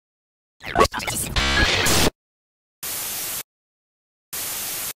Well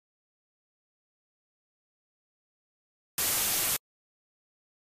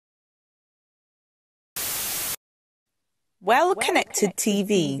Connected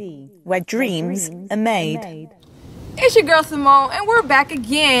TV, where dreams are made. It's your girl Simone, and we're back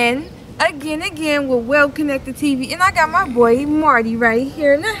again with Well Connected TV, and I got my boy Marty right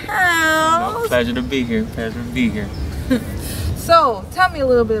here in the house. Pleasure to be here. So, tell me a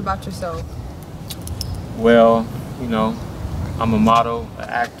little bit about yourself. Well, I'm a model, an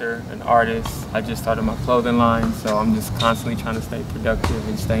actor, an artist. I just started my clothing line, so I'm just constantly trying to stay productive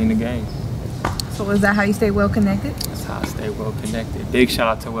and stay in the game. So is that how you stay well connected? That's how I stay well connected. Big shout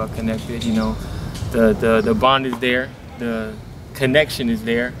out to Well Connected. The bond is there, the connection is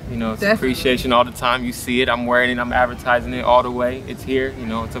there. It's Definitely. Appreciation all the time. You see it, I'm wearing it, I'm advertising it all the way. It's here.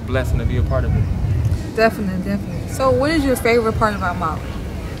 It's a blessing to be a part of it. Definitely. So what is your favorite part about modeling?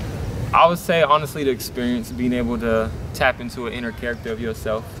 I would say, honestly, the experience, being able to tap into an inner character of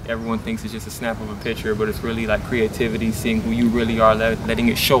yourself. Everyone thinks it's just a snap of a picture, but it's really like creativity, seeing who you really are, letting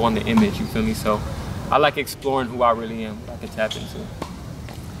it show on the image, you feel me? So I like exploring who I really am, what I can tap into.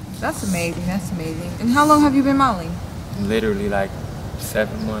 That's amazing. And how long have you been modeling? Literally like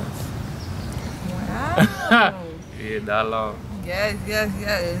 7 months. Wow. Yeah, that long. Yes.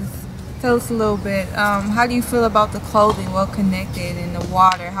 Tell us a little bit. How do you feel about the clothing, Well Connected, and the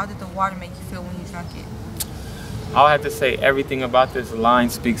water? How did the water make you feel when you drank it? I'll have to say everything about this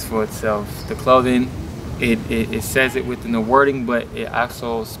line speaks for itself. The clothing, it says it within the wording, but it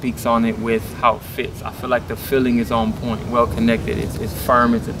also speaks on it with how it fits. I feel like the feeling is on point, Well Connected. It's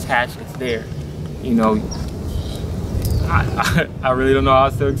firm, it's attached, it's there. I really don't know how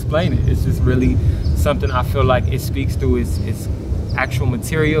else to explain it. It's just really something I feel like it speaks through its actual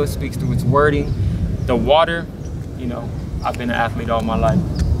material, it speaks through its wording. The water, I've been an athlete all my life.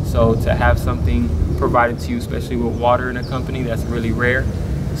 So to have something provided to you, especially with water in a company, that's really rare.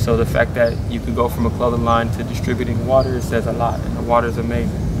 So the fact that you could go from a clothing line to distributing water, it says a lot, and the water is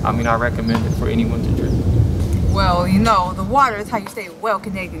amazing. I recommend it for anyone to drink. Well, the water is how you stay well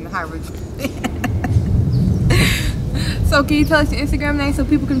connected in the high road. So can you tell us your Instagram name so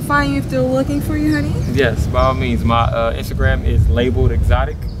people can find you if they're looking for you, honey? Yes, by all means. My Instagram is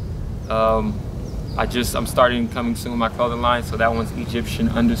labeledexotic. I'm starting coming soon with my clothing line, so that one's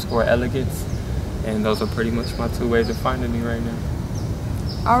Egyptian_elegance. And those are pretty much my 2 ways of finding me right now.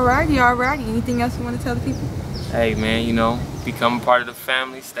 Alrighty. Anything else you want to tell the people? Hey man, become a part of the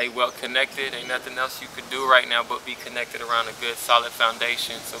family, stay well connected. Ain't nothing else you could do right now but be connected around a good solid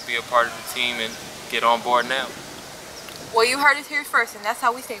foundation. So be a part of the team and get on board now. Well, you heard it here first, and that's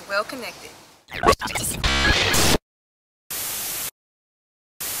how we stay well connected.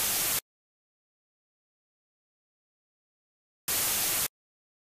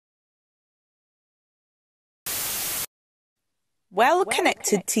 Well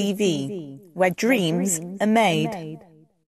Connected TV, where dreams are made.